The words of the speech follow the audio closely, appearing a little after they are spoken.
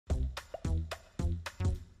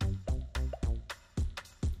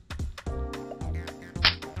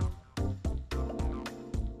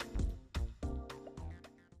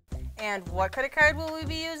And what credit card will we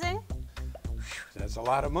be using? That's a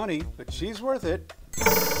lot of money, but she's worth it.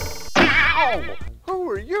 Ow! Who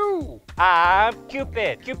are you? I'm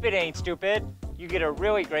Cupid. Cupid ain't stupid. You get a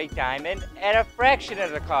really great diamond at a fraction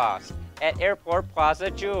of the cost at Airport Plaza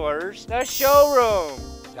Jewelers, the showroom.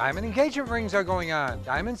 Diamond engagement rings are going on,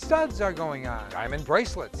 diamond studs are going on, diamond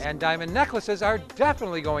bracelets and diamond necklaces are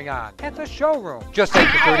definitely going on at the showroom. Just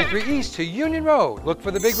take the 33 East to Union Road. Look for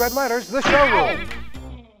the big red letters, the showroom.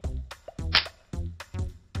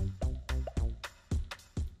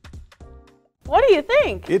 What do you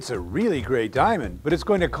think? It's a really great diamond, but it's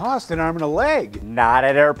going to cost an arm and a leg. Not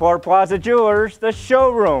at Airport Plaza Jewelers, the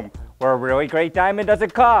showroom, where a really great diamond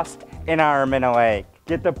doesn't cost an arm and a leg.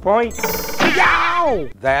 Get the point? Yow!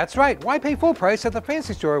 That's right. Why pay full price at the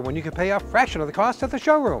fancy store when you can pay a fraction of the cost at the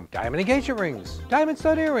showroom? Diamond engagement rings, diamond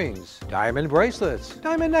stud earrings, diamond bracelets,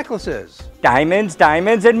 diamond necklaces. Diamonds,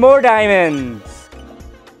 diamonds, and more diamonds.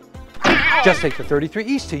 Just take the 33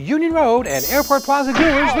 East to Union Road and Airport Plaza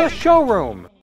Jewelers, the showroom.